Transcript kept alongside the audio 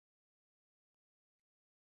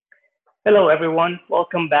Hello, everyone.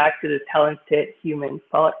 Welcome back to the Talented Human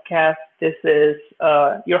podcast. This is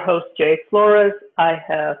your host Jay Flores.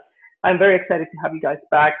 I'm very excited to have you guys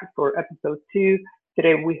back for episode two.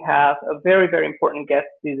 Today we have a very important guest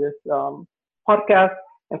to this podcast,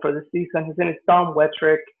 and for this season, his name is Tom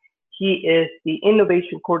Wetrick. He is the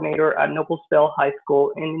innovation coordinator at Noblesville High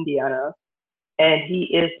School in Indiana, and he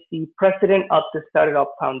is the president of the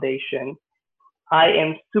Startup Foundation. I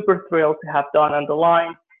am super thrilled to have Don on the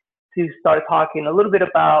line to start talking a little bit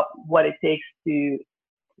about what it takes to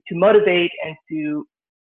motivate and to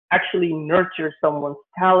actually nurture someone's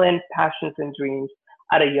talent, passions, and dreams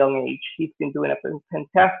at a young age. He's been doing a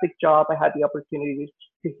fantastic job. I had the opportunity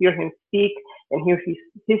to hear him speak and hear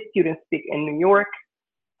his students speak in New York.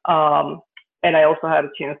 Um, and I also had a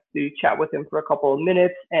chance to chat with him for a couple of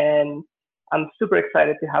minutes. And I'm super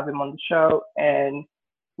excited to have him on the show. And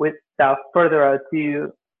without further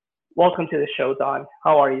ado, welcome to the show, Don.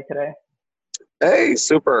 How are you today? Hey,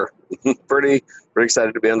 super. Pretty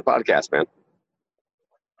excited to be on the podcast, man.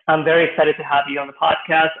 I'm very excited to have you on the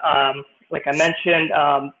podcast. Like I mentioned,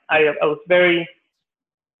 I was very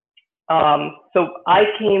so I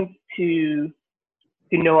came to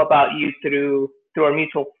know about you through our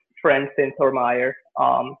mutual friend Finn Thormeyer.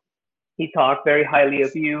 He talked very highly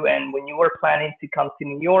of you, and when you were planning to come to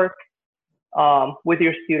New York with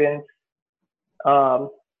your students,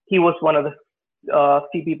 he was one of the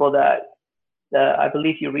few people that I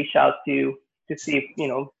believe you reached out to see if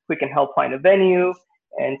we can help find a venue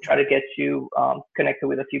and try to get you connected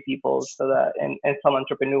with a few people so that and some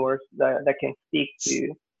entrepreneurs that can speak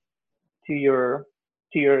to your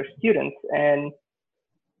students and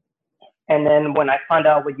then when I found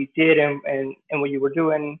out what you did and what you were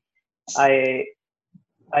doing, I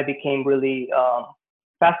I became really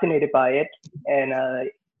fascinated by it and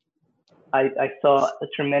I saw a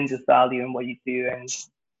tremendous value in what you do and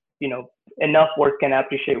enough work can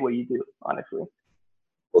appreciate what you do, honestly.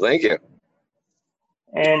 Well, thank you.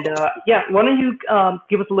 And yeah, why don't you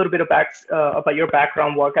give us a little bit of about your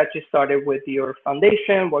background? What got you started with your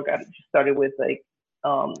foundation? What got you started with like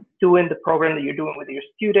doing the program that you're doing with your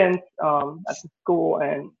students at the school?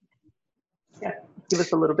 And yeah, give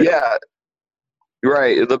us a little bit of. Yeah,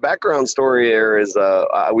 right. The background story here is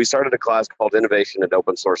we started a class called Innovation and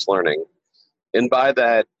Open Source Learning. And by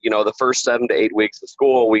that, the first 7 to 8 weeks of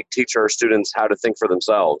school, we teach our students how to think for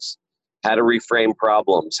themselves, how to reframe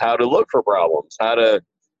problems, how to look for problems, how to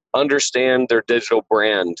understand their digital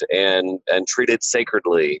brand and treat it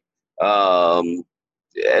sacredly, um,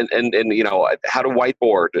 and how to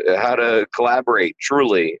whiteboard, how to collaborate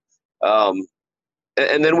truly, um,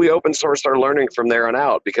 and then we open sourced our learning from there on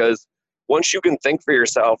out because once you can think for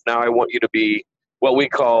yourself, now I want you to be what we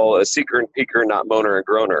call a seeker and peaker, not moaner and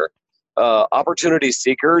groaner. Opportunity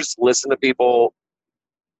seekers listen to people,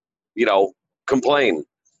 complain.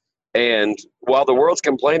 And while the world's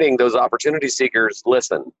complaining, those opportunity seekers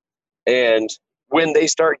listen. And when they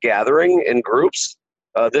start gathering in groups,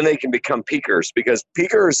 then they can become peakers because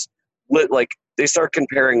peakers, they start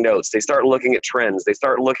comparing notes. They start looking at trends. They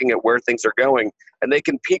start looking at where things are going, and they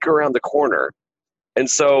can peek around the corner. And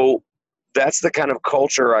so that's the kind of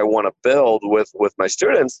culture I want to build with my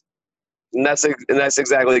students. And that's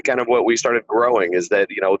exactly kind of what we started growing is that,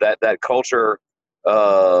 that culture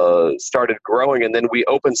started growing, and then we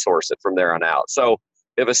open source it from there on out. So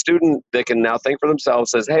if a student that can now think for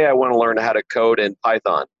themselves says, hey, I want to learn how to code in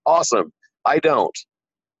Python, awesome. I don't,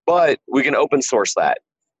 but we can open source that.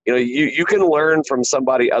 You can learn from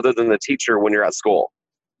somebody other than the teacher when you're at school.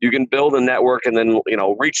 You can build a network and then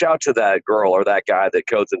reach out to that girl or that guy that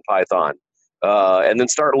codes in Python, and then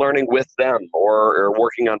start learning with them or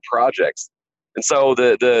working on projects. And so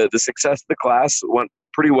the success of the class went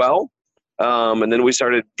pretty well. And then we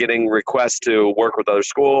started getting requests to work with other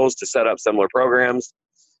schools to set up similar programs.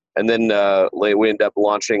 And then we ended up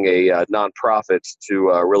launching a nonprofit to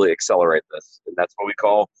really accelerate this. And that's what we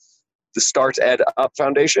call the Start Ed Up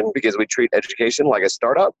Foundation because we treat education like a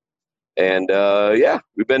startup. And yeah,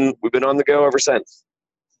 we've been on the go ever since.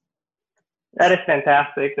 That is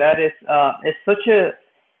fantastic. That is it's such a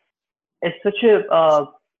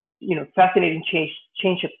fascinating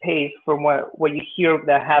change of pace from what you hear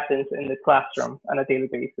that happens in the classroom on a daily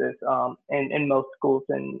basis in most schools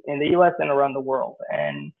in the U.S. and around the world.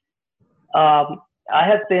 And I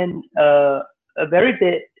have been a very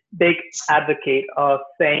big advocate of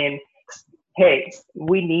saying, hey,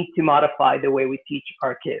 we need to modify the way we teach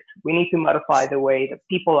our kids. We need to modify the way that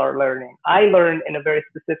people are learning. I learned in a very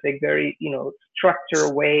specific, very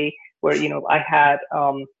structured way where I had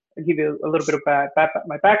I'll give you a little bit of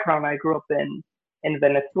my background. I grew up in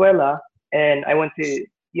Venezuela, and I went to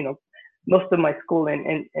most of my school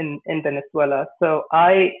in Venezuela. So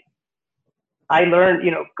I learned,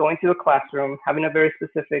 going to a classroom, having a very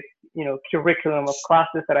specific, curriculum of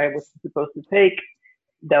classes that I was supposed to take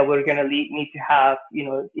that were going to lead me to have,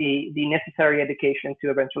 the necessary education to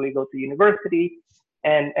eventually go to university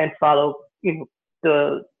and follow,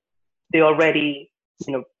 the already,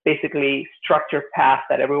 basically structured path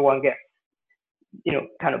that everyone gets,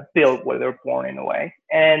 kind of built where they're born in a way.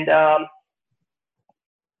 And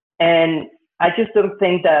I just don't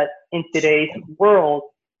think that in today's world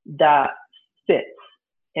that fits.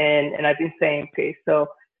 And I've been saying, okay, so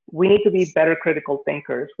we need to be better critical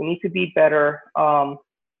thinkers. We need to be better,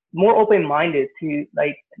 more open-minded to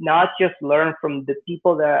like not just learn from the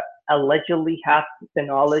people that allegedly have the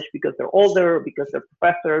knowledge because they're older, because they're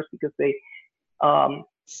professors, because they,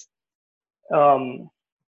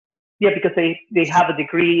 because they have a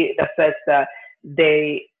degree that says that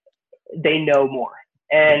they know more,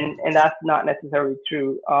 and that's not necessarily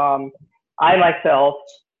true. I myself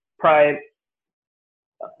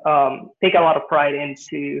take a lot of pride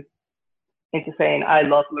into saying I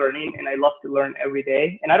love learning and I love to learn every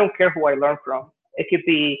day, and I don't care who I learn from. It could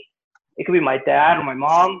be my dad or my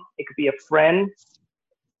mom. It could be a friend,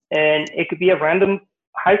 and it could be a random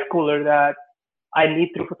high schooler that I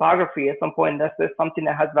meet through photography at some point. That's just something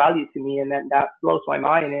that has value to me, and that blows my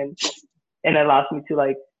mind and allows me to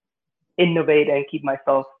like innovate and keep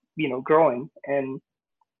myself, growing. And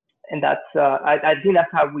that's I think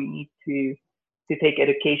that's how we need to take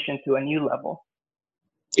education to a new level.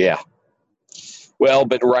 Yeah. Well,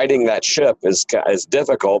 but riding that ship is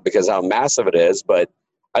difficult because how massive it is. But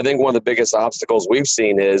I think one of the biggest obstacles we've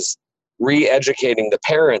seen is re-educating the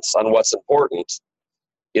parents on what's important.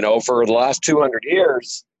 For the last 200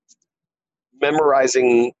 years,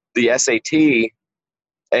 memorizing the SAT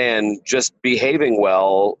and just behaving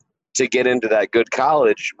well to get into that good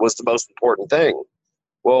college was the most important thing.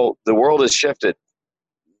 Well, the world has shifted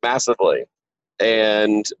massively.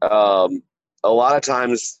 And a lot of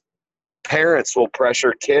times parents will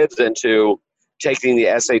pressure kids into taking the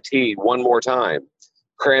SAT one more time,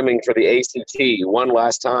 cramming for the ACT one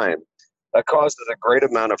last time. That causes a great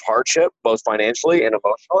amount of hardship, both financially and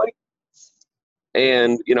emotionally.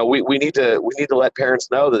 And we need to let parents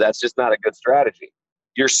know that that's just not a good strategy.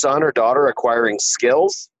 Your son or daughter acquiring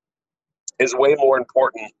skills is way more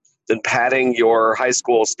important than padding your high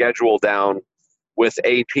school schedule down with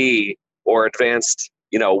AP or advanced,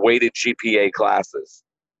 weighted GPA classes.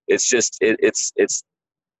 It's just it's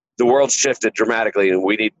the world's shifted dramatically, and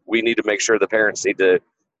we need to make sure the parents need to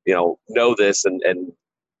know this and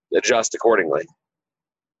adjust accordingly.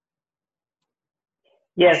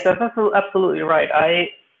 Yes, that's absolutely right.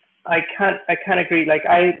 I can't agree. Like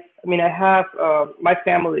I mean, I have my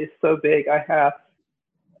family is so big. I have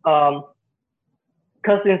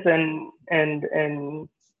cousins and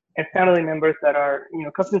family members that are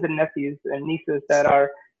cousins and nephews and nieces that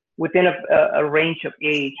are within a range of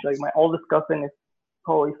age. Like my oldest cousin is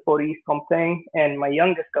probably 40 something, and my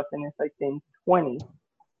youngest cousin is I think 20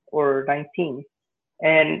 or 19,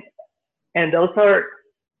 and those are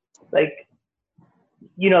like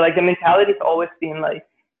like the mentality has always been like,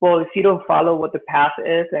 well, if you don't follow what the path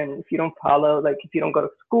is, and if you don't follow, like if you don't go to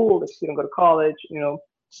school, if you don't go to college,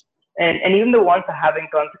 and even the ones that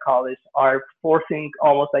haven't gone to college are forcing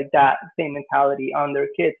almost like that same mentality on their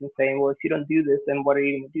kids and saying, well, if you don't do this, then what are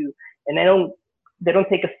you going to do? And they don't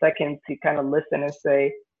take a second to kind of listen and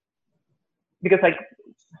say, because like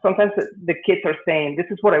sometimes the kids are saying, this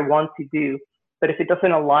is what I want to do, but if it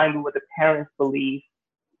doesn't align with what the parents believe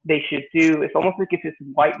they should do, it's almost like if it's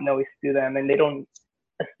white noise to them and they don't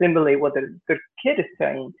assimilate what the kid is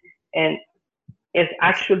saying, and it's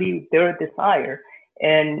actually their desire.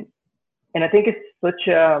 And I think it's such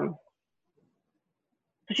a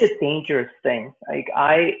dangerous thing. Like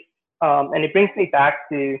and it brings me back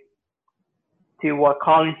to what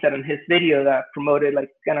Colin said in his video that promoted, like,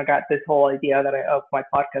 kind of got this whole idea that of my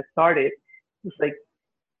podcast started. It's like,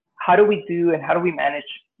 how do we manage,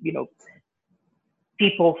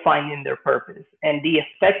 people finding their purpose and the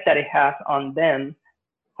effect that it has on them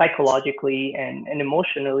psychologically and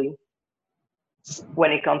emotionally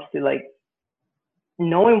when it comes to like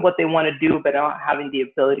knowing what they want to do, but not having the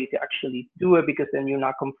ability to actually do it because then you're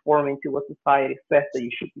not conforming to what society says that you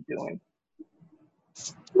should be doing.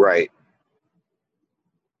 Right.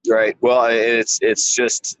 Well, it's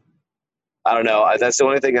just, I don't know. That's the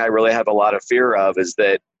only thing I really have a lot of fear of, is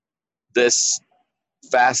that this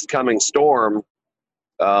fast coming storm,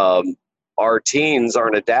 our teens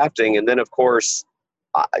aren't adapting. And then of course,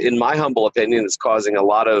 in my humble opinion, it's causing a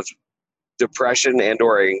lot of depression and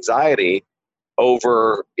or anxiety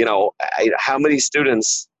over, how many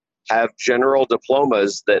students have general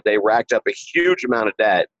diplomas that they racked up a huge amount of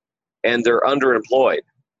debt, and they're underemployed.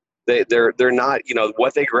 They're not, you know,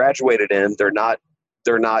 what they graduated in, they're not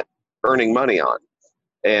earning money on.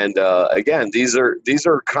 And again, these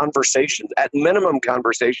are conversations, at minimum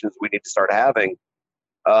conversations, we need to start having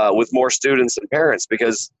with more students and parents,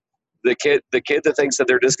 because the kid that thinks that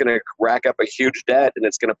they're just going to rack up a huge debt and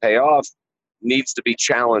it's going to pay off needs to be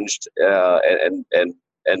challenged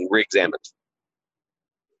and re-examined.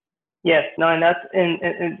 Yes, no, and that's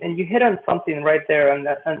and you hit on something right there,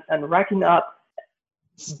 and racking up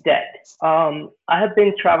debt. I have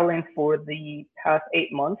been traveling for the past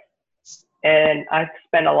 8 months, and I've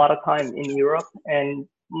spent a lot of time in Europe, and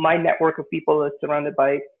my network of people is surrounded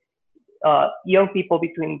by young people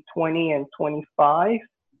between 20 and 25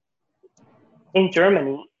 in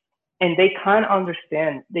Germany, and they can't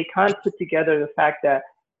understand, they can't put together the fact that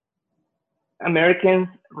Americans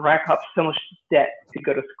rack up so much debt to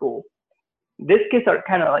go to school. These kids are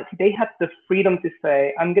kind of like, they have the freedom to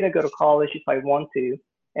say, I'm going to go to college if I want to,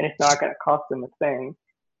 and it's not going to cost them a thing.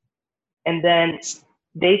 And then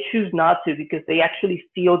they choose not to because they actually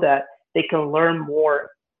feel that they can learn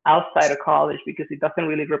more outside of college because it doesn't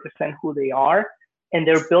really represent who they are. And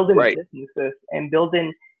they're building Right. businesses and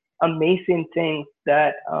building amazing things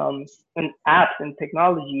that, and apps and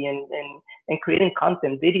technology and creating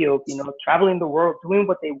content, video, you know, traveling the world, doing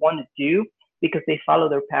what they want to do because they follow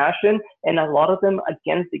their passion. And a lot of them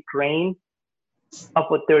against the grain of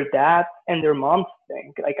what their dads and their moms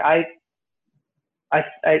think. Like I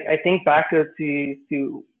think back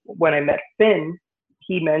to when I met Finn,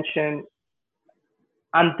 he mentioned,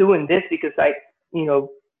 I'm doing this because I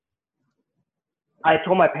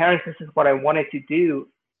told my parents this is what I wanted to do,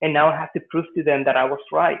 and now I have to prove to them that I was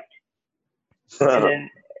right. And then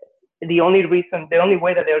the only way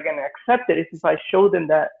that they're going to accept it is if I show them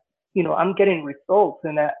that, you know, I'm getting results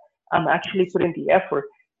and that I'm actually putting the effort.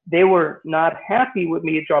 They were not happy with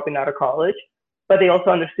me dropping out of college, but they also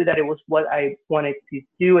understood that it was what I wanted to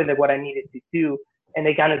do and that what I needed to do. And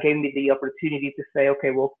they kind of gave me the opportunity to say,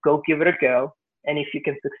 okay, well, go give it a go. And if you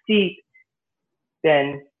can succeed,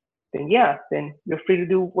 then you're free to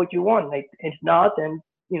do what you want. Like, if not, then,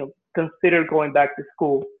 you know, consider going back to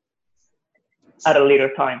school at a later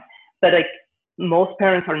time. But like, most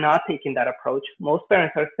parents are not taking that approach. Most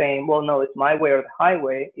parents are saying, well, no, it's my way or the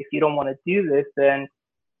highway. If you don't want to do this, then,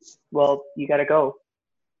 well, you got to go.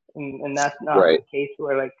 And that's not Right. the case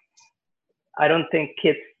where, like, I don't think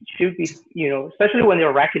kids should be, you know, especially when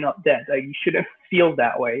they're racking up debt, like, you shouldn't feel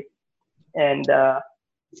that way. And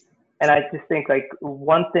I just think, like,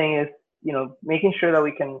 one thing is, you know, making sure that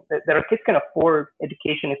our kids can afford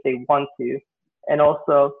education if they want to. And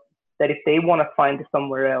also that if they want to find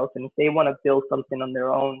somewhere else and if they want to build something on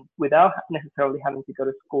their own without necessarily having to go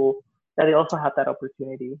to school, that they also have that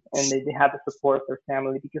opportunity and they have the support of their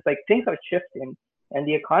family, because, like, things are shifting and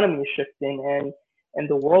the economy is shifting and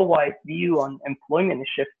the worldwide view on employment is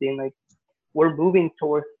shifting. Like, we're moving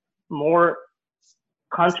towards more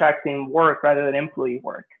contracting work rather than employee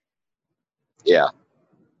work. Yeah.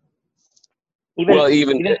 Even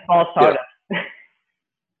small startups. Yeah.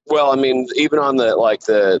 Well, I mean, even on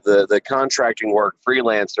the contracting work,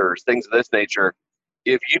 freelancers, things of this nature,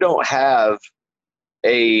 if you don't have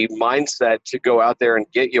a mindset to go out there and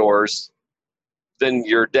get yours, then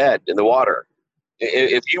you're dead in the water.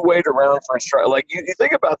 If you wait around for like, you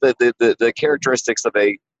think about the characteristics of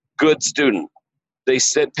a good student. They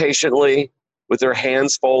sit patiently with their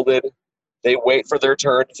hands folded. They wait for their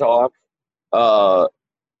turn to talk.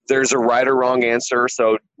 There's a right or wrong answer,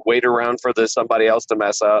 so wait around for somebody else to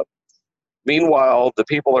mess up. Meanwhile, the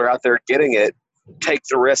people are out there getting it, take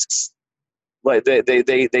the risks. Like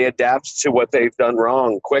they adapt to what they've done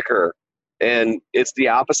wrong quicker. And it's the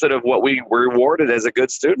opposite of what we were rewarded as a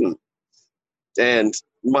good student. And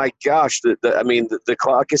my gosh, the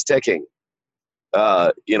clock is ticking.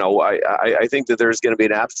 You know, I think that there's going to be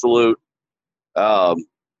an absolute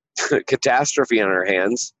catastrophe in our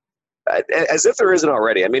hands, as if there isn't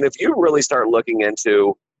already. I mean, if you really start looking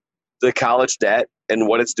into the college debt and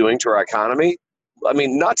what it's doing to our economy, I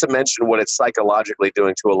mean, not to mention what it's psychologically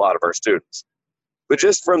doing to a lot of our students, but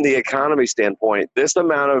just from the economy standpoint, this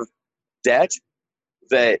amount of debt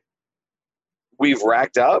that we've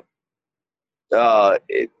racked up, although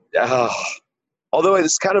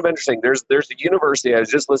it's kind of interesting, there's a university, I was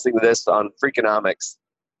just listening to this on Freakonomics,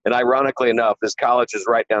 and ironically enough, this college is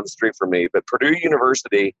right down the street from me, but Purdue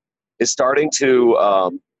University is starting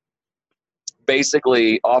to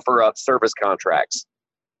basically offer up service contracts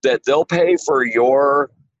that they'll pay for your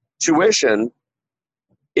tuition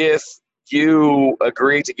if you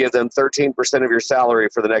agree to give them 13% of your salary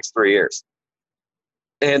for the next 3 years.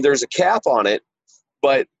 and there's a cap on it.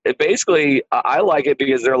 But it basically, I like it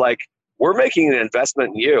because they're like, we're making an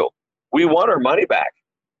investment in you. We want our money back.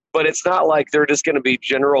 But it's not like they're just going to be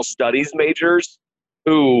general studies majors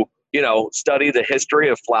who, study the history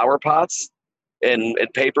of flower pots and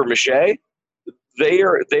paper mache.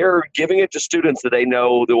 They're giving it to students that they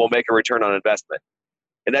know that will make a return on investment.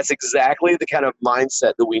 And that's exactly the kind of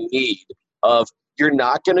mindset that we need of, you're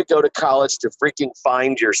not going to go to college to freaking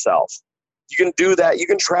find yourself. You can do that. You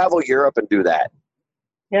can travel Europe and do that.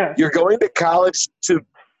 Yeah. You're going to college to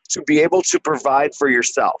be able to provide for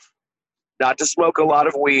yourself, not to smoke a lot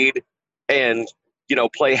of weed and,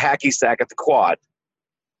 play hacky sack at the quad.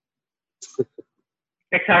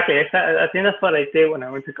 Exactly. I think that's what I did when I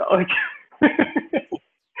went to college.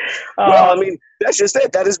 Well, I mean, that's just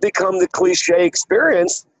it. That has become the cliche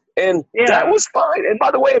experience, and that was fine. And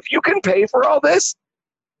by the way, if you can pay for all this,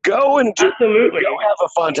 go and go have a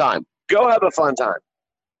fun time. Go have a fun time.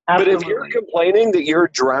 Absolutely. But if you're complaining that you're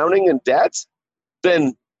drowning in debt,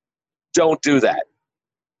 then don't do that.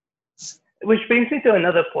 Which brings me to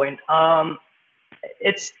another point.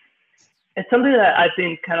 It's something that I've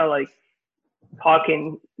been kind of like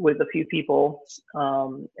talking with a few people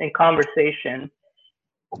in conversation.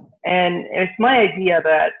 And it's my idea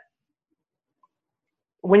that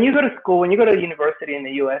when you go to school, when you go to university in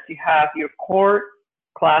the US, you have your core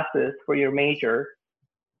classes for your major,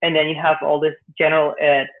 and then you have all this general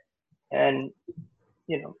ed and,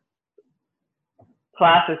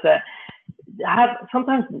 classes that have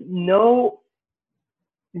sometimes no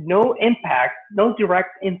impact, no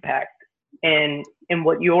direct impact in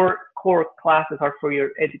what your core classes are for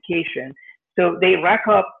your education. So they rack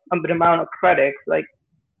up an amount of credits. Like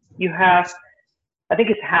you have, I think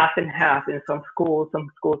it's half and half in some schools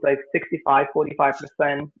like 65,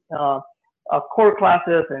 45% of core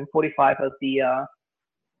classes and 45 of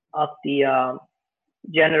the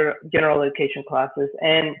general education classes,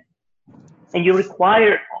 and you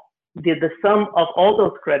require the sum of all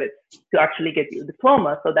those credits to actually get your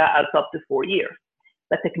diploma. So that adds up to 4 years.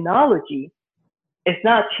 But technology is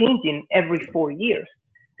not changing every 4 years.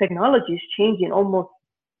 Technology is changing almost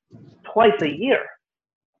twice a year.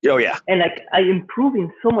 Oh yeah. And like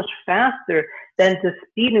improving so much faster than the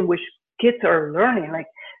speed in which kids are learning. Like,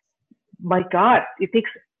 my God, it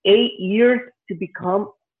takes 8 years to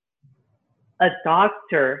become a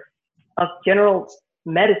doctor of general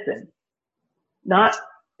medicine.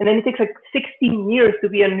 And then it takes like 16 years to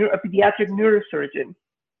be a pediatric neurosurgeon.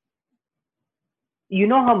 You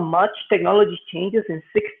know how much technology changes in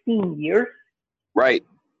 16 years? Right.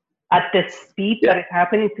 At the speed that is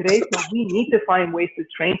happening today. So we need to find ways to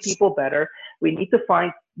train people better. We need to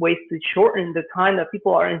find ways to shorten the time that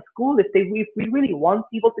people are in school. If we really want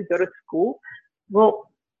people to go to school, well,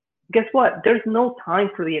 guess what? There's no time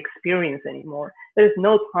for the experience anymore. There's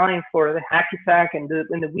no time for the hacky sack and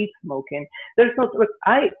the weed smoking. There's no, look,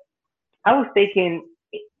 I was taking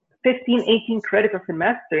 15, 18 credits a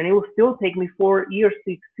semester, and it will still take me 4 years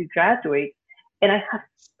to graduate. And I had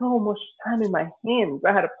so much time in my hands.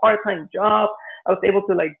 I had a part-time job. I was able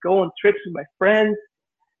to like go on trips with my friends.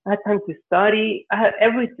 I had time to study. I had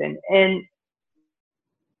everything. And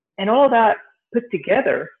all that put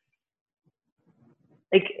together,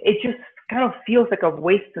 like, it just kind of feels like a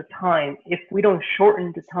waste of time if we don't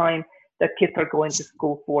shorten the time that kids are going to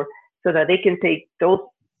school for, so that they can take those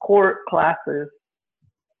core classes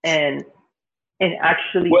and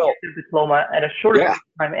actually get the diploma at a shorter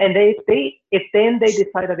time. And if then they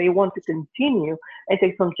decide that they want to continue and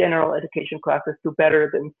take some general education classes to better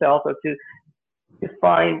themselves, or to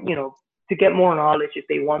find, to get more knowledge if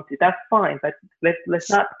they want to, that's fine. But let's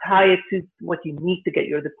not tie it to what you need to get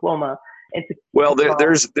your diploma.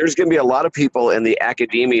 There's going to be a lot of people in the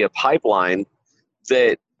academia pipeline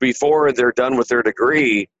that before they're done with their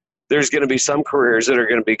degree, there's going to be some careers that are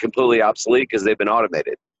going to be completely obsolete because they've been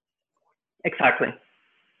automated. Exactly.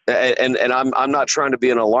 And I'm not trying to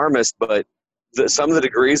be an alarmist, but some of the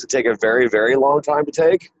degrees that take a very, very long time to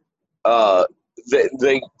take,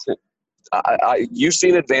 you've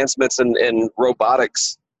seen advancements in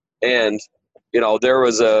robotics, and there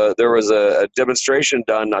was a demonstration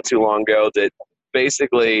done not too long ago that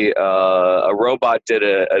basically a robot did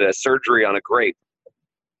a surgery on a grape,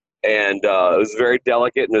 and it was very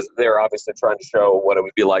delicate, and they're obviously trying to show what it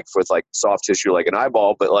would be like with like soft tissue like an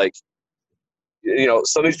eyeball, but like,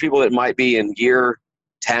 some of these people that might be in year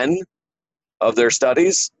 10 of their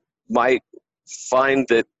studies might find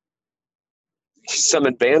that some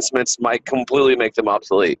advancements might completely make them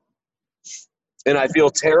obsolete. And I feel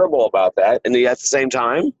terrible about that. And at the same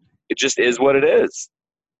time, it just is what it is.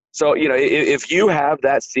 So, if you have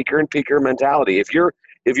that seeker and peaker mentality, if you're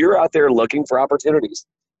if you're out there looking for opportunities,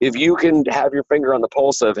 if you can have your finger on the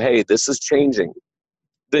pulse of, hey, this is changing,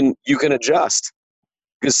 then you can adjust,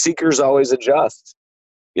 because seekers always adjust.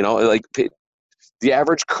 You know, like the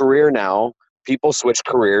average career now, people switch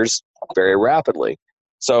careers very rapidly.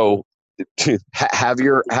 So have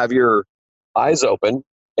your eyes open.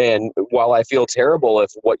 And while I feel terrible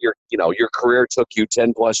if what your career took you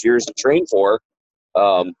 10 plus years to train for,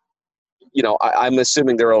 I'm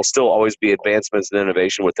assuming there will still always be advancements and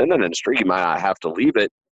innovation within an industry. You might not have to leave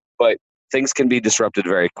it, but things can be disrupted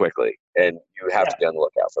very quickly, and you have to be on the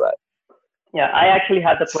lookout for that. Yeah, I actually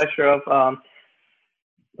had the pleasure of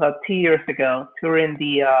about 2 years ago touring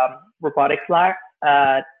the robotics lab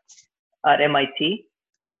at MIT,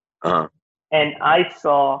 and I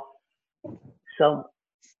saw some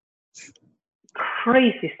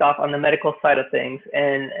crazy stuff on the medical side of things,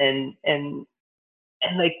 and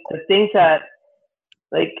like the things that,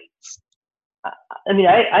 like, I mean,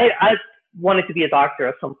 I wanted to be a doctor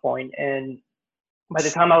at some point, and by the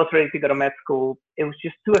time I was ready to go to med school, it was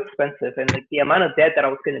just too expensive, and like the amount of debt that I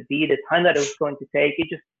was going to be, the time that it was going to take, it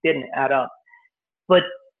just didn't add up. But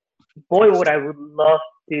boy, would I would love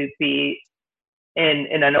to be in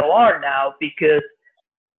an OR now, because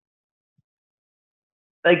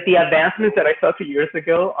like the advancements that I saw 2 years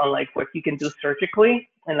ago on like what you can do surgically,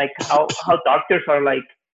 and like how doctors are like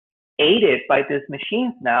aided by these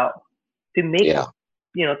machines now to make,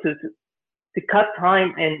 to cut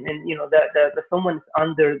time, and the someone's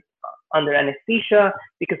under anesthesia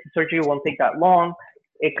because the surgery won't take that long.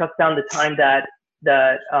 It cuts down the time that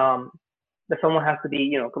someone has to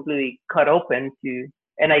be, completely cut open to,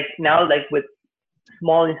 and like now, like with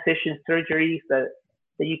small incision surgeries that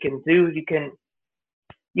you can do, you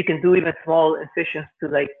can do even small incisions to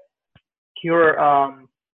like cure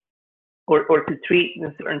or to treat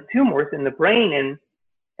certain tumors in the brain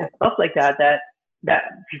and stuff like that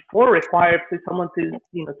before required for someone to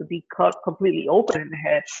to be cut completely open in the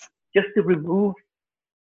head just to remove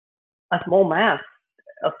a small mass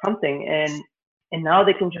of something, and now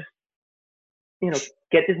they can just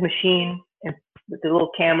get this machine and with the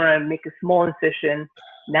little camera and make a small incision,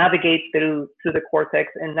 navigate through the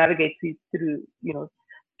cortex and navigate through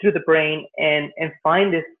through the brain and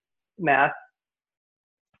find this mass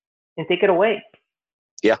and take it away.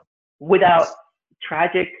 Yeah. Without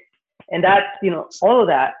tragic, and that's all of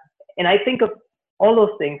that. And I think of all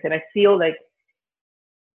those things, and I feel like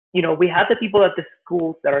we have the people at the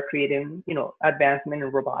schools that are creating advancement in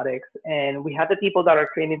robotics, and we have the people that are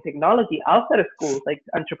creating technology outside of schools, like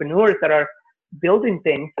entrepreneurs that are building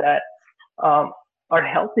things that are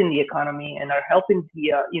helping the economy and are helping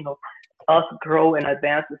the us grow and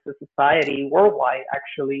advance as a society worldwide,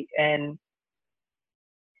 actually. And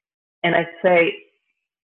I say,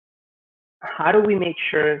 how do we make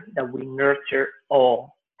sure that we nurture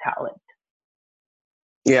all talent?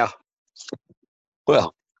 Yeah.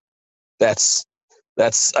 Well, that's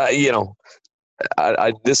this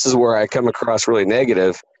is where I come across really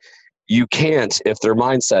negative. You can't if their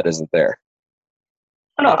mindset isn't there.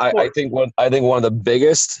 No, I think one of the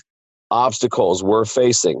biggest obstacles we're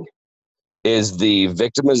facing is the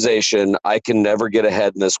victimization, I can never get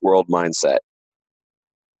ahead in this world mindset.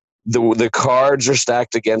 The cards are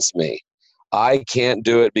stacked against me. I can't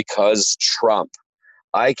do it because Trump.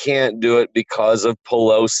 I can't do it because of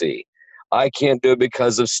Pelosi. I can't do it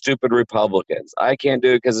because of stupid Republicans. I can't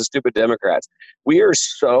do it because of stupid Democrats. We are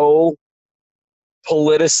so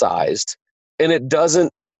politicized, and it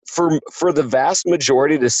doesn't, for the vast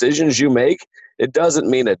majority of decisions you make, it doesn't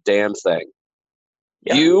mean a damn thing.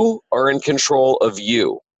 Yeah. You are in control of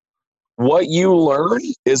you. What you learn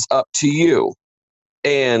is up to you.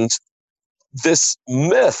 And this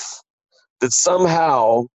myth that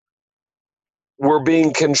somehow we're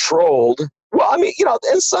being controlled, well, I mean,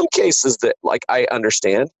 in some cases that, like, I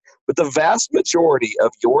understand, but the vast majority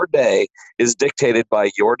of your day is dictated by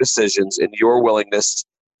your decisions and your willingness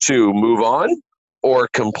to move on or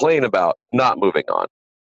complain about not moving on.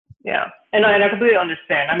 Yeah, and I completely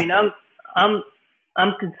understand. I mean,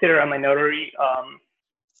 I'm considered a minority.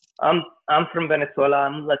 I'm from Venezuela.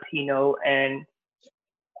 I'm Latino, and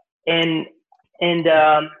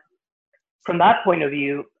from that point of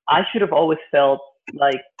view, I should have always felt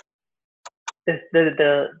like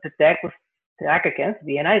the deck was stacked against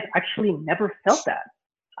me, and I actually never felt that.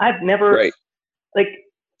 I've never like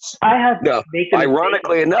I have. No,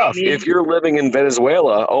 ironically enough, if you're living in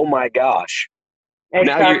Venezuela, oh my gosh,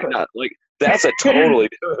 exactly. Now you're not like that's a totally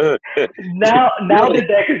now really, the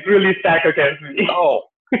deck is really stacked against me. Oh,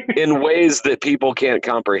 in ways that people can't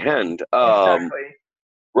comprehend. Exactly.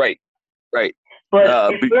 Right.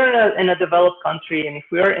 But if we're in a developed country, and if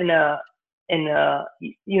we're in a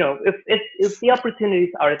if the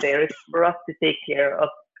opportunities are there, it's for us to take care of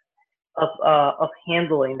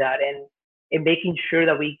handling that and making sure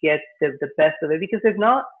that we get the best of it. Because if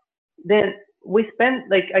not, then we spend,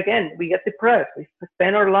 like, again, we get depressed. We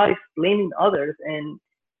spend our life blaming others. And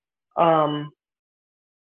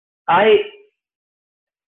I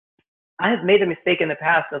have made a mistake in the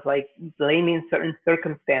past of like blaming certain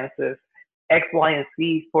circumstances, X, Y, and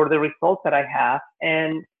Z, for the results that I have.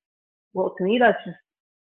 And well, to me, that's just,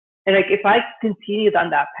 and like, if I continued on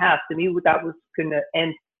that path, to me, that was going to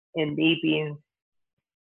end in me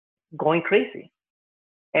going crazy.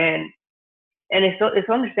 And it's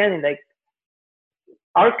understanding, like,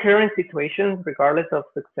 our current situations, regardless of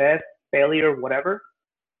success, failure, whatever,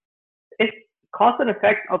 it's cause and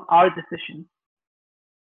effect of our decisions.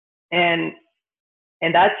 And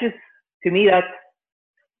that's just, to me, that's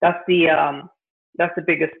the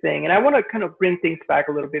biggest thing. And I want to kind of bring things back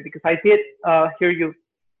a little bit, because I did hear you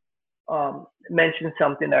mention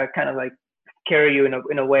something that kind of like scare you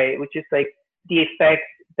in a way, which is like the effect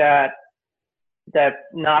that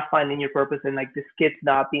not finding your purpose, and like this kid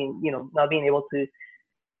not being able to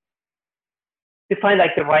find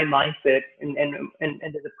like the right mindset, and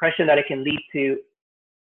the depression that it can lead to.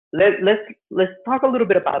 Let's talk a little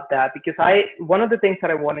bit about that, because one of the things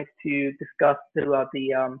that I wanted to discuss throughout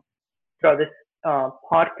this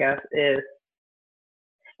podcast is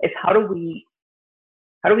how do we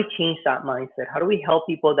change that mindset? How do we help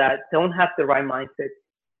people that don't have the right mindset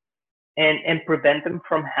and prevent them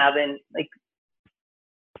from having, like,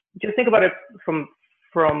 just think about it from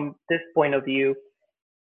this point of view.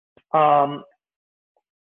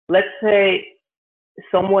 Let's say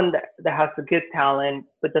someone that has a good talent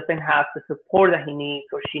but doesn't have the support that he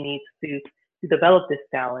needs or she needs to develop this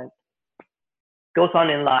talent, goes on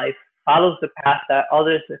in life, follows the path that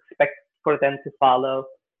others expect for them to follow,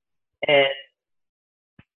 and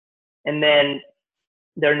then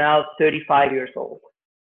they're now 35 years old,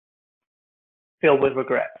 filled with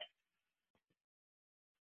regret.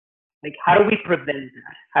 Like, how do we prevent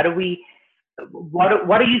that? How do we?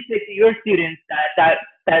 What do you say to your students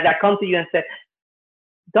that come to you and say,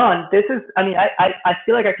 Don, this is, I mean, I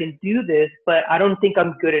feel like I can do this, but I don't think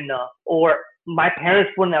I'm good enough, or my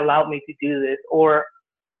parents wouldn't allow me to do this, or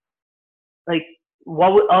like,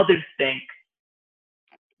 what would others think?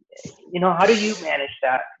 How do you manage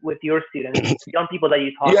that with your students, young people that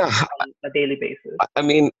you talk to on a daily basis? I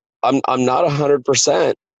mean, I'm not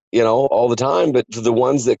 100%, all the time, but the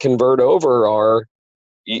ones that convert over are,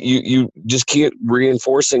 you just keep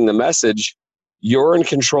reinforcing the message. You're in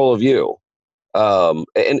control of you.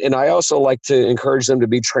 And I also like to encourage them to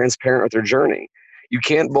be transparent with their journey. You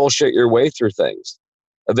can't bullshit your way through things.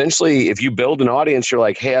 Eventually, if you build an audience, you're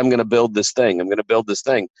like, hey, I'm going to build this thing. I'm going to build this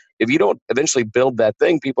thing. If you don't eventually build that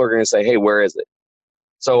thing, people are going to say, hey, where is it?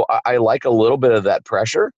 So I like a little bit of that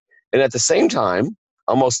pressure. And at the same time,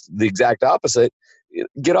 almost the exact opposite,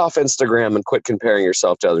 get off Instagram and quit comparing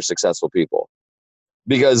yourself to other successful people.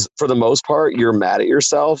 Because for the most part, you're mad at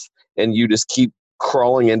yourself and you just keep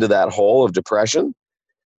crawling into that hole of depression.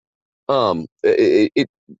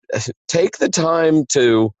 Take the time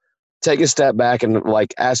to take a step back and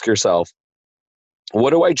like ask yourself, what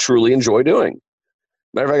do I truly enjoy doing?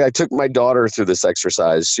 Matter of fact, I took my daughter through this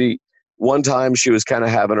exercise. One time she was kind of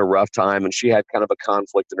having a rough time and she had kind of a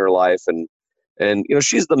conflict in her life, and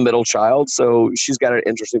she's the middle child, so she's got an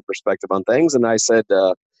interesting perspective on things. And I said,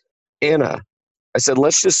 Anna, I said,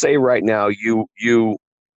 let's just say right now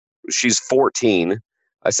she's 14.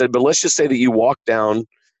 I said, but let's just say that you walk down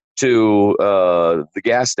to the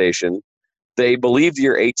gas station. They believe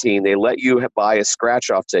you're 18. They let you buy a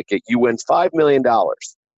scratch-off ticket. You win $5 million.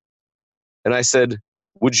 And I said,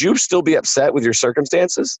 would you still be upset with your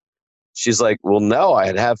circumstances? She's like, well, no,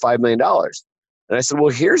 I'd have $5 million. And I said,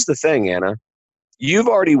 well, here's the thing, Anna. You've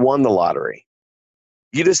already won the lottery.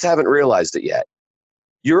 You just haven't realized it yet.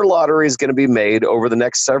 Your lottery is going to be made over the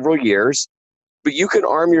next several years, but you can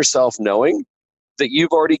arm yourself knowing that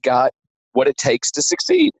you've already got what it takes to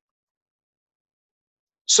succeed.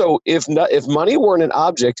 So if money weren't an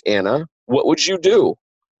object, Anna, what would you do?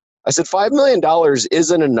 I said, $5 million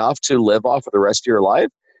isn't enough to live off for the rest of your life,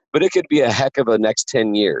 but it could be a heck of a next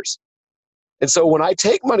 10 years. And so when I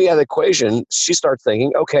take money out of the equation, she starts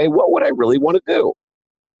thinking, okay, what would I really want to do?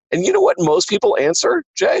 And you know what most people answer,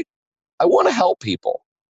 Jay? I want to help people.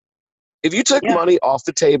 If you took money off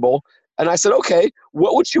the table and I said, okay,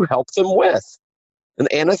 what would you help them with? And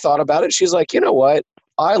Anna thought about it. She's like, you know what?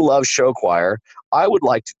 I love show choir. I would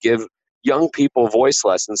like to give young people voice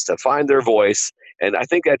lessons to find their voice, and I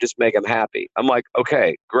think that'd just make them happy. I'm like,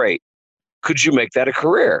 okay, great. Could you make that a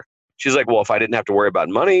career? She's like, well, if I didn't have to worry about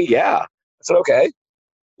money, yeah. said, okay.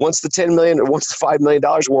 Once the $5 million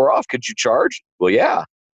wore off, could you charge? Well, yeah.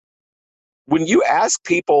 When you ask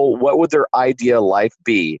people what would their ideal life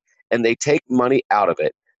be and they take money out of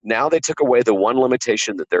it, now they took away the one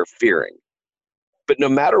limitation that they're fearing. But no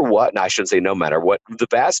matter what, and I shouldn't say no matter what, the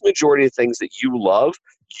vast majority of things that you love,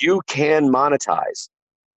 you can monetize.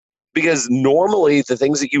 Because normally the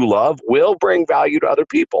things that you love will bring value to other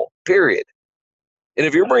people, period. And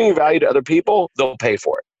if you're bringing value to other people, they'll pay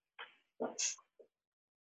for it.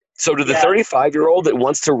 So to the 35-year-old that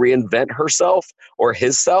wants to reinvent herself or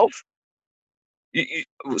himself, you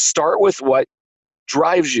start with what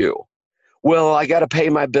drives you. Well, I got to pay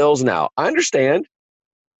my bills now. I understand.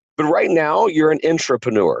 But right now, you're an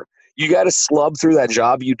intrapreneur. You got to slub through that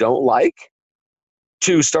job you don't like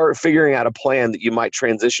to start figuring out a plan that you might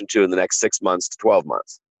transition to in the next 6 months to 12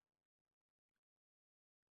 months.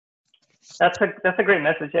 That's a great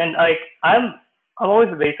message. And like, I'm always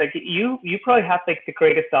amazed. Like you probably have like the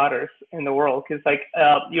greatest daughters in the world, because like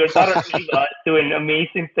your daughter Eva is doing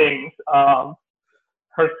amazing things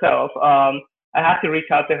herself. I have to reach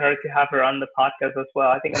out to her to have her on the podcast as well.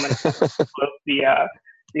 I think I'm gonna close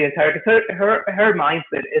the entire, because her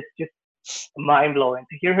mindset is just mind blowing.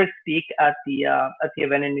 To hear her speak at the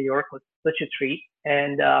event in New York was such a treat.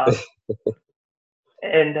 And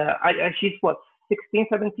she's what, 16,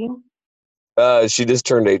 17? She just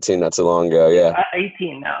turned 18 not so long ago. Yeah.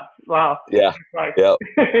 18 now. Wow. Yeah. Right. Yep.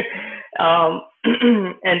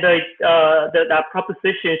 And that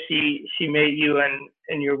proposition she made you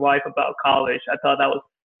and your wife about college, I thought that was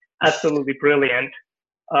absolutely brilliant.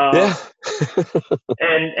 Yeah.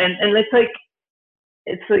 and it's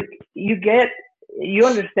like you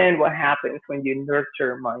understand what happens when you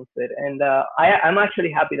nurture mindset. And I'm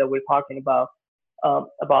actually happy that we're talking about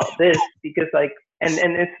this, because like, and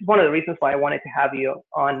it's one of the reasons why I wanted to have you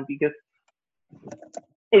on, because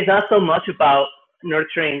it's not so much about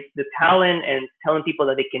nurturing the talent and telling people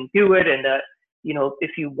that they can do it, and that, you know,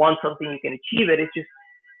 if you want something you can achieve it. It's just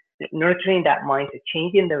nurturing that mindset,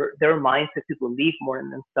 changing their mindset to believe more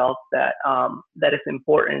in themselves, that is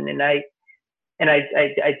important. And I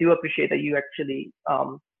do appreciate that you actually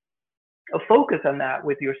focus on that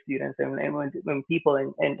with your students, and when people,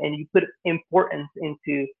 and you put importance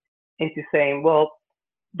into saying, well,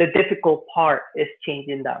 the difficult part is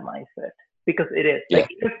changing that mindset, because it is. Like,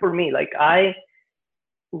 even for me, like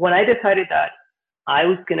when I decided that I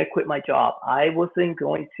was going to quit my job, I wasn't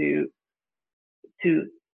going to do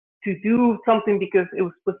something because it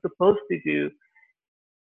was supposed to do.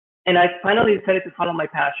 And I finally decided to follow my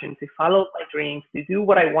passion, to follow my dreams, to do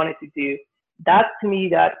what I wanted to do. That, to me,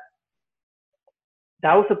 that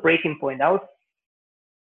was a breaking point. That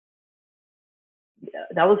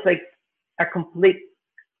was like a complete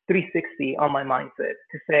 360 on my mindset,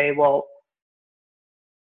 to say, well,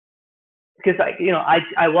 because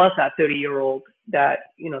I was that 30-year-old that,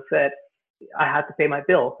 said, I have to pay my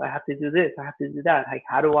bills, I have to do this, I have to do that. Like,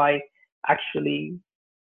 how do I actually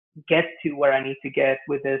get to where I need to get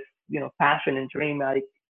with this, passion and dream? Like,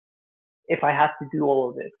 if I have to do all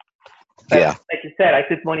of this. But like you said, I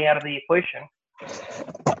took money out of the equation.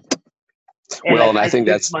 And I think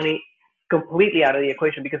that's money completely out of the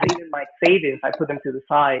equation, because even my savings, I put them to the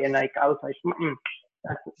side, and like I was like,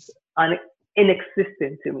 that's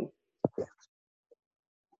inexistent to me.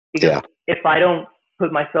 Because if I don't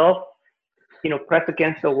put myself, press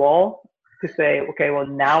against the wall to say, okay, well,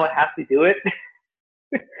 now I have to do it.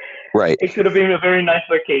 Right. It could have been a very nice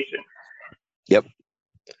vacation. Yep.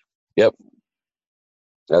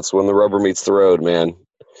 That's when the rubber meets the road, man.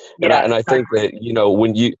 And I think that,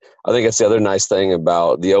 I think that's the other nice thing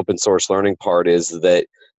about the open source learning part, is that,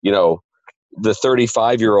 the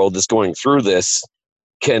 35-year-old that's going through this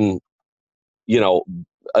can, a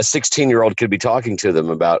 16-year-old could be talking to them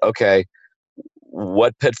about, okay,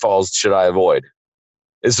 what pitfalls should I avoid?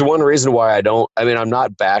 It's the one reason why I'm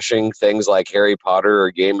not bashing things like Harry Potter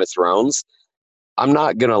or Game of Thrones. I'm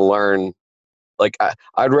not going to learn, like,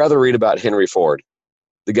 I'd rather read about Henry Ford.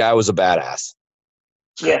 The guy was a badass.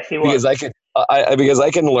 Yes, he was. Because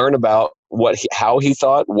I can learn about how he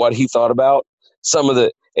thought, what he thought about some of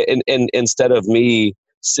the, and instead of me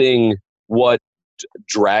seeing what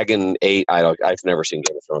Dragon ate. I've never seen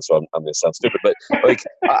Game of Thrones, so I'm going to sound stupid, but like,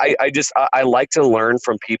 I like to learn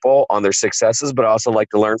from people on their successes, but I also like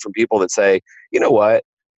to learn from people that say, you know what,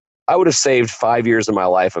 I would have saved 5 years of my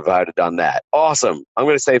life if I had done that. Awesome. I'm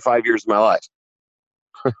going to save 5 years of my life.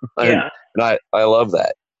 and I love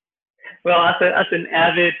that. Well, as an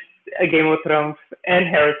avid Game of Thrones and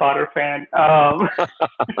Harry Potter fan, and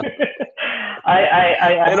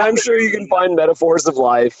I'm sure you can find metaphors of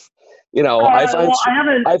life I find Well,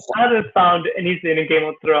 I I haven't found anything in Game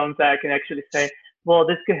of Thrones that I can actually say, well,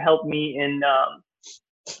 this could help me in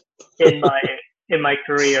my in my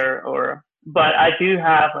career, or but I do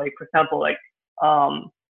have, like, for example, like,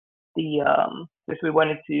 um if we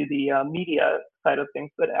went into the media side of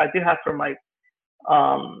things, but I do have from my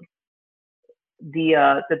um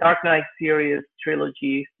the Dark Knight series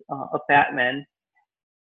trilogy of Batman.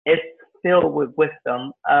 It's filled with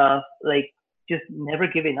wisdom of, like, just never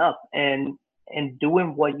giving up and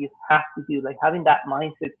doing what you have to do, like having that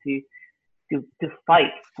mindset to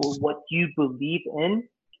fight for what you believe in.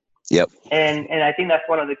 Yep. And I think that's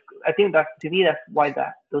one of the I think that to me that's why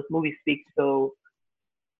that those movies speak so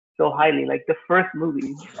highly. Like the first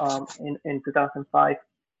movie in 2005,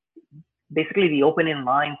 basically the opening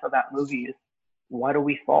lines of that movie is, "Why do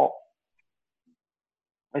we fall?"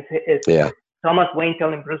 It's Yeah. Thomas Wayne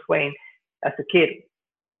telling Bruce Wayne as a kid,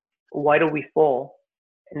 "Why do we fall?"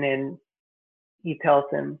 And then he tells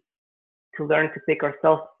him to learn to pick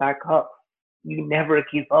ourselves back up. You never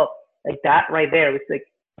give up. Like that right there, it's like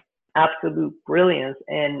absolute brilliance.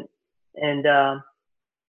 And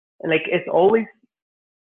like it's always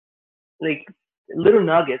like little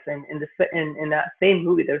nuggets. And in that same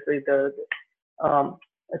movie, there's like a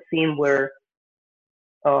scene where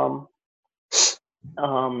um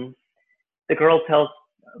um the girl tells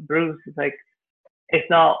Bruce, it's like, it's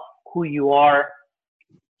not who you are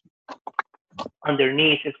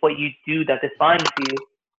underneath, it's what you do that defines you.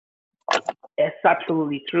 It's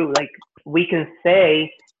absolutely true. Like we can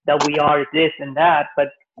say that we are this and that, but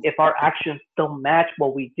if our actions don't match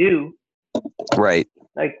what we do, Right.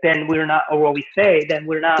 like then we're not, or what we say, then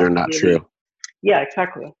we're not They're not really. true. Yeah,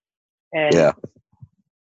 exactly. And Yeah.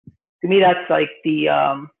 to me, that's like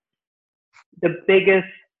the biggest,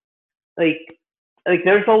 like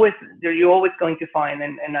there's always you're always going to find,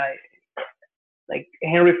 and I like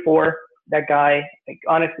Henry Ford, that guy. Like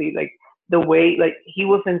honestly, like the way, like he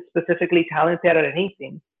wasn't specifically talented at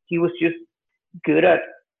anything. He was just good at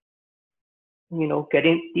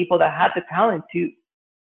getting people that had the talent to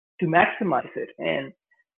maximize it, and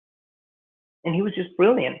he was just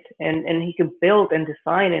brilliant, and he can build and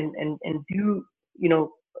design and do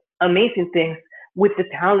amazing things with the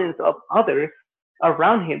talents of others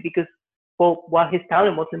around him. Because, well, while his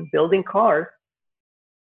talent wasn't building cars,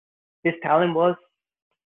 his talent was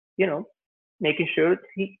making sure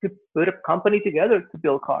he could put a company together to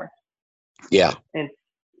build cars. Yeah. And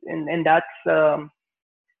that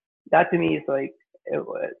to me is like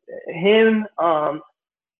him.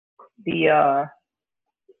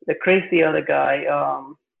 The crazy other guy,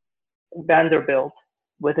 Vanderbilt,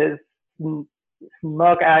 with his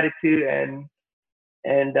smug attitude and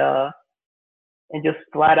and just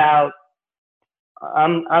flat out,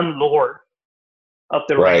 I'm Lord of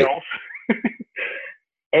the Right. rails.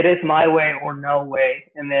 It is my way or no way.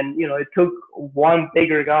 And then it took one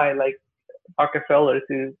bigger guy like Rockefeller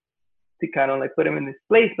to kind of like put him in this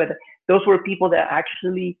place. But those were people that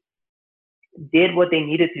actually did what they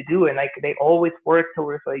needed to do, and like they always worked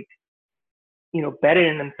towards like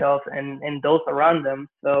bettering themselves and those around them.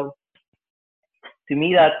 So to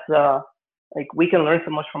me, that's like we can learn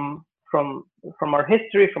so much from our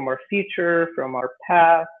history, from our future, from our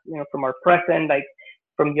past, from our present, like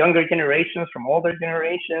from younger generations, from older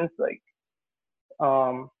generations. Like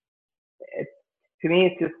it, to me,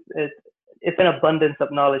 it's just it's an abundance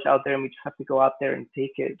of knowledge out there, and we just have to go out there and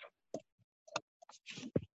take it.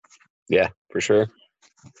 Yeah, for sure.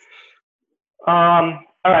 All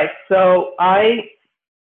right, so I've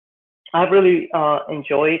really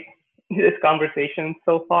enjoyed this conversation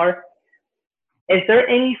so far. Is there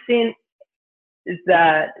anything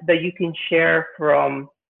that you can share from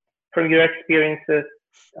your experiences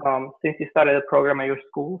since you started the program at your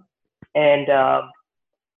school, and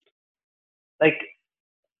like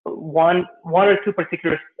one or two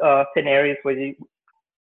particular scenarios where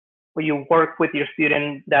you work with your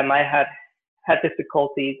student that might have had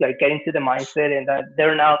difficulties like getting to the mindset and that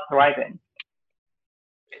they're now thriving?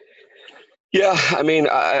 Yeah, I mean,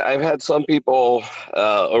 I've had some people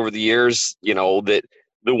over the years, that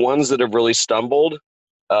the ones that have really stumbled,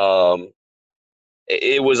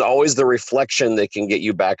 it was always the reflection that can get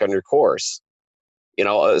you back on your course.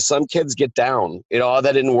 Some kids get down, oh,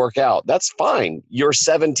 that didn't work out. That's fine. You're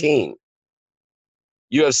 17.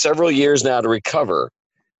 You have several years now to recover.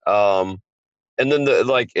 And then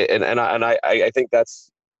I think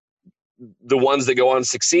that's the ones that go on to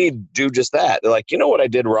succeed do just that. They're like, what I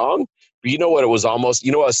did wrong? But what it was almost,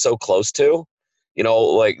 what I was so close to,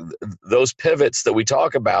 like those pivots that we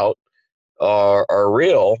talk about are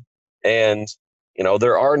real. And,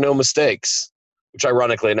 there are no mistakes, which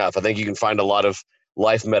ironically enough, I think you can find a lot of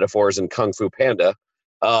life metaphors in Kung Fu Panda.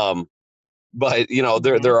 But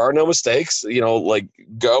there are no mistakes. Like,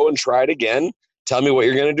 go and try it again. Tell me what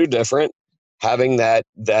you're going to do different. Having that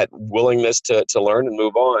willingness to learn and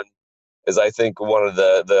move on is, I think, one of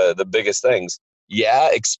the biggest things. Yeah,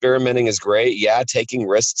 experimenting is great. Yeah, taking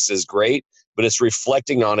risks is great, but it's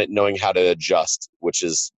reflecting on it, knowing how to adjust, which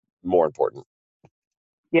is more important.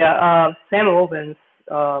 Yeah, Sam Ovens.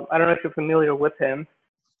 I don't know if you're familiar with him.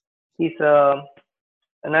 He's an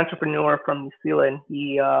entrepreneur from New Zealand.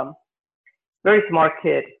 He very smart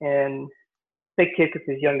kid, and big kid because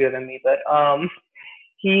he's younger than me. But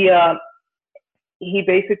he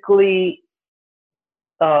basically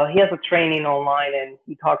he has a training online, and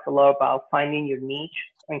he talks a lot about finding your niche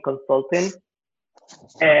and consulting.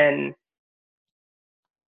 And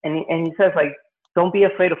he says, like, don't be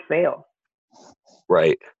afraid to fail.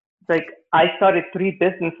 Right. Like, I started 3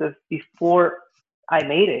 businesses before I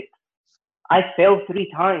made it. I failed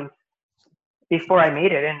 3 times before I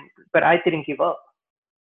made it, but I didn't give up.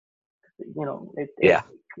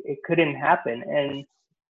 It couldn't happen, and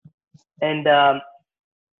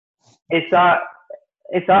it's not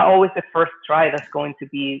always the first try that's going to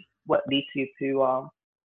be what leads you to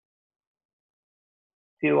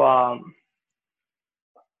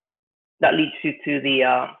that leads you to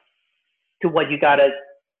the to what you gotta,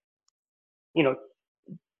 to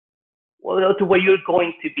where you're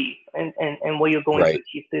going to be, and what you're going to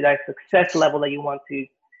achieve, to that success level that you want to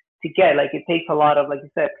get. Like, it takes a lot of, like you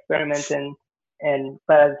said, experimenting,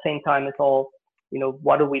 but at the same time, it's all,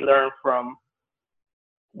 what do we learn from,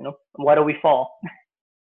 why do we fall?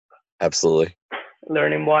 Absolutely.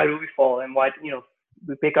 Learning why do we fall, and why,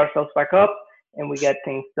 we pick ourselves back up and we get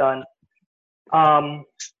things done. Don,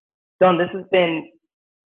 this has been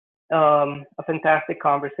a fantastic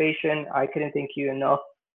conversation. I couldn't thank you enough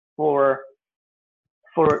for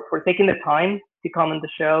taking the time to come on the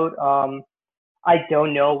show. I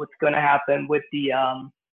don't know what's going to happen with the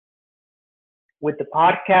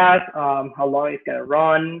podcast, how long it's going to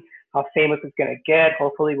run, how famous it's going to get.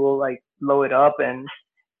 Hopefully we'll like blow it up, and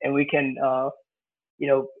we can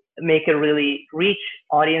make it really reach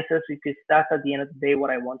audiences, because that's at the end of the day what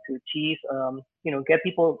I want to achieve. Get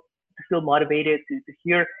people to feel motivated to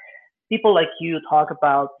hear people like you talk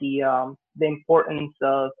about the importance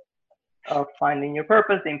of finding your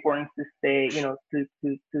purpose, the importance to stay, to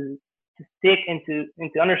stick and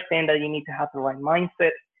to understand that you need to have the right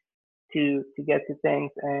mindset to get to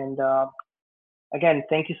things. And again,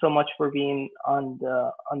 thank you so much for being on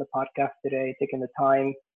the podcast today, taking the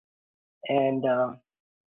time. And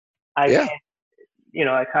I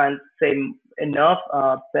can't say enough.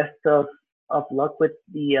 Best of luck with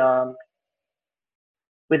the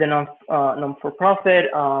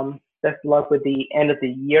non-for-profit. Best of luck with the end of the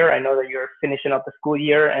year. I know that you're finishing up the school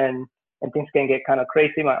year, and things can get kind of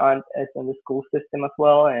crazy. My aunt is in the school system as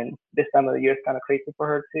well, and this time of the year is kind of crazy for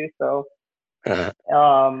her too. So,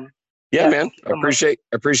 yeah, man, I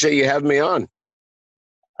appreciate you having me on.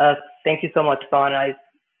 Thank you so much, Don. I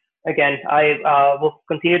will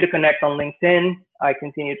continue to connect on LinkedIn. I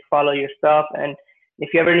continue to follow your stuff, and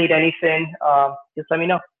if you ever need anything, just let me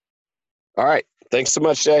know. All right. Thanks so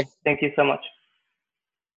much, Jay. Thank you so much.